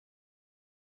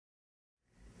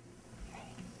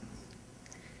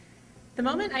The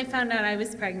moment I found out I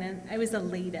was pregnant, I was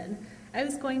elated. I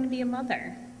was going to be a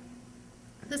mother.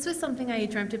 This was something I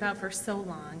had dreamt about for so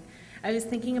long. I was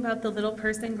thinking about the little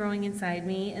person growing inside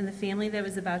me and the family that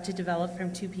was about to develop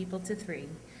from 2 people to 3.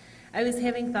 I was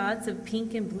having thoughts of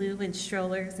pink and blue and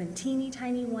strollers and teeny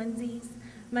tiny onesies.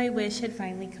 My wish had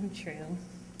finally come true.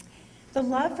 The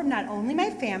love from not only my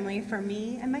family, for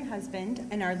me and my husband,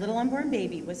 and our little unborn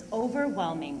baby was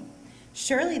overwhelming.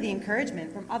 Surely the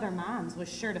encouragement from other moms was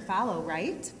sure to follow,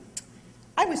 right?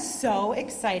 I was so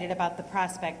excited about the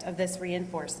prospect of this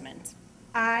reinforcement.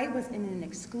 I was in an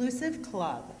exclusive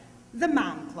club, the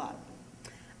Mom Club.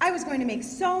 I was going to make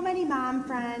so many mom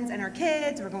friends, and our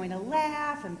kids were going to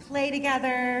laugh and play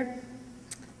together.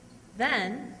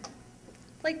 Then,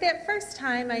 like that first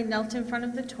time I knelt in front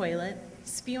of the toilet,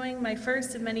 spewing my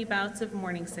first of many bouts of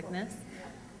morning sickness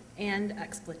and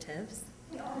expletives,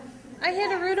 I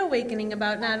had a rude awakening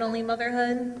about not only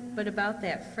motherhood, but about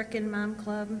that frickin' Mom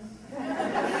Club.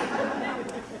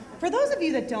 For those of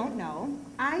you that don't know,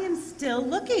 I am still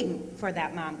looking for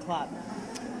that Mom Club.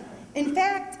 In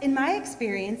fact, in my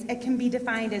experience, it can be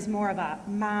defined as more of a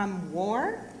mom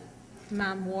war.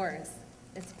 Mom wars.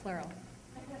 It's plural.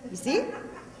 You see?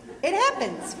 It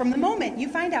happens from the moment you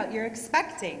find out you're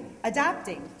expecting,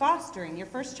 adopting, fostering your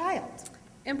first child.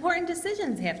 Important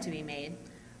decisions have to be made.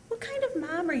 What kind of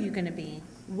mom are you going to be?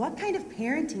 What kind of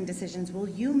parenting decisions will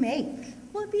you make?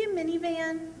 Will it be a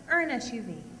minivan or an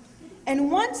SUV?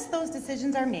 And once those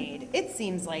decisions are made, it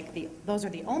seems like those are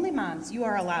the only moms you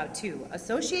are allowed to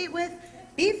associate with,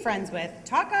 be friends with,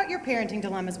 talk out your parenting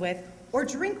dilemmas with, or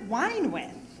drink wine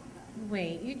with.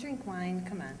 Wait, you drink wine?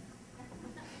 Come on.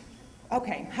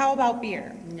 Okay, how about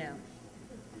beer? No.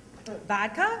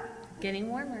 Vodka? Getting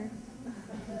warmer.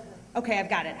 Okay, I've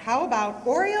got it. How about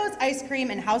Oreos, ice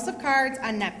cream, and House of Cards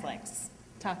on Netflix?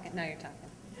 Talking. Now you're talking.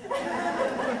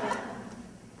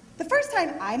 The first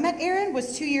time I met Erin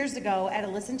was 2 years ago at a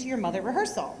Listen to Your Mother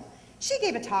rehearsal. She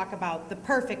gave a talk about the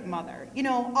perfect mother. You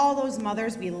know, all those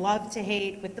mothers we love to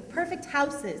hate with the perfect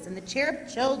houses and the cherub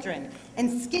children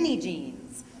and skinny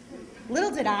jeans.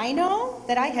 Little did I know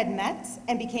that I had met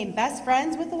and became best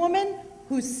friends with a woman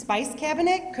whose spice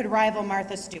cabinet could rival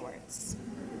Martha Stewart's.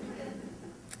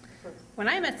 When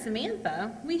I met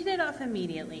Samantha, we hit it off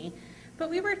immediately,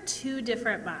 but we were 2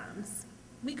 different moms.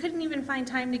 We couldn't even find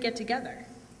time to get together.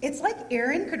 It's like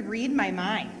Erin could read my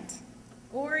mind.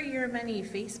 Or your many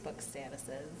Facebook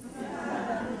statuses.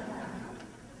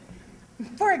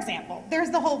 For example,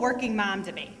 there's the whole working mom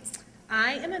debate.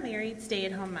 I am a married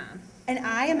stay-at-home mom. And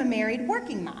I am a married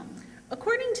working mom.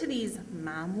 According to these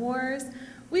mom wars,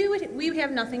 we would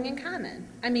have nothing in common.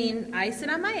 I mean, I sit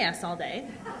on my ass all day.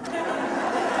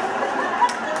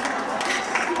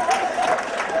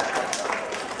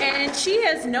 And she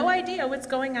has no idea what's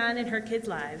going on in her kids'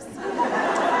 lives.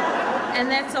 And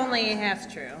that's only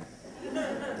half true.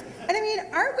 And I mean,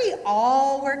 aren't we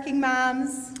all working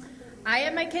moms? I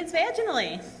have my kids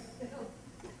vaginally.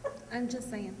 I'm just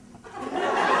saying.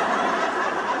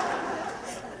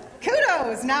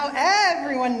 Kudos! Now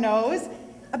everyone knows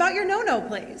about your no-no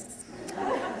place.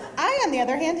 I, on the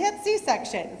other hand, had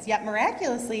C-sections, yet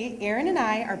miraculously, Erin and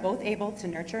I are both able to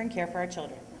nurture and care for our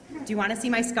children. Do you want to see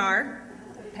my scar?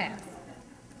 Pass.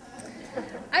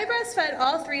 I breastfed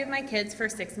all 3 of my kids for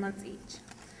 6 months each.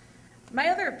 My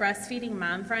other breastfeeding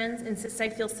mom friends insist I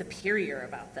feel superior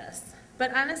about this.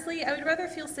 But honestly, I would rather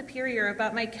feel superior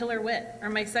about my killer wit or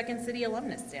my Second City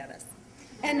alumnus status.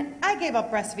 And I gave up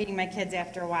breastfeeding my kids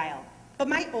after a while. But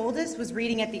my oldest was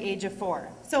reading at the age of 4.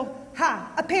 So,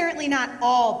 apparently not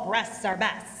all breasts are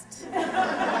best.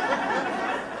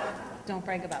 Don't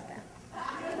brag about that.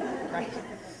 Right.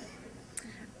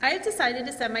 I have decided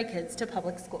to send my kids to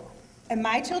public school. And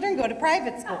my children go to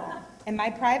private school. And my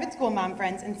private school mom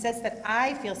friends insist that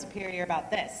I feel superior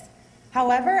about this.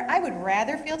 However, I would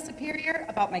rather feel superior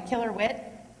about my killer wit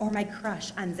or my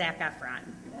crush on Zac Efron.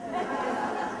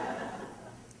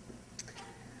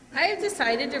 I have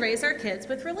decided to raise our kids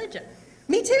with religion.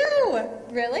 Me too!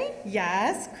 Really?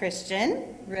 Yes.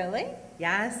 Christian? Really?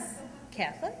 Yes.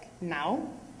 Catholic? No.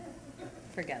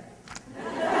 Forget it.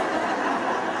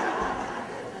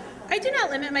 I do not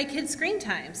limit my kids' screen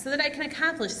time so that I can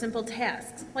accomplish simple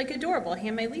tasks, like adorable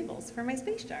hand my labels for my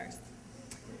space jars.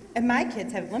 And my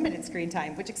kids have limited screen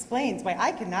time, which explains why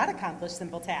I cannot accomplish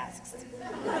simple tasks.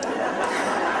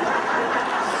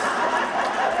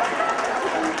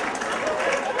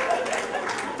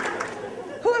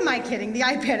 Who am I kidding? The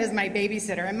iPad is my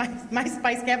babysitter, and my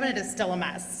spice cabinet is still a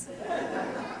mess.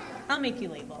 I'll make you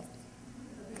labels.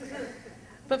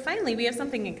 But finally, we have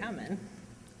something in common.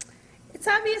 It's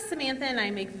obvious Samantha and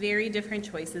I make very different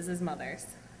choices as mothers.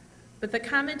 But the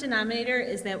common denominator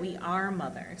is that we are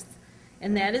mothers,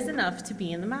 and that is enough to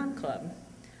be in the mom club.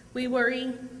 We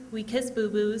worry, we kiss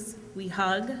boo-boos, we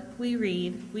hug, we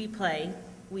read, we play,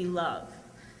 we love.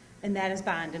 And that is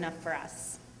bond enough for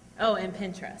us. Oh, and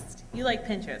Pinterest. You like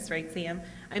Pinterest, right, Sam?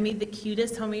 I made the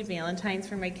cutest homemade Valentines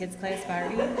for my kids' class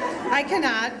party. I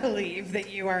cannot believe that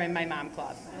you are in my mom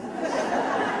club.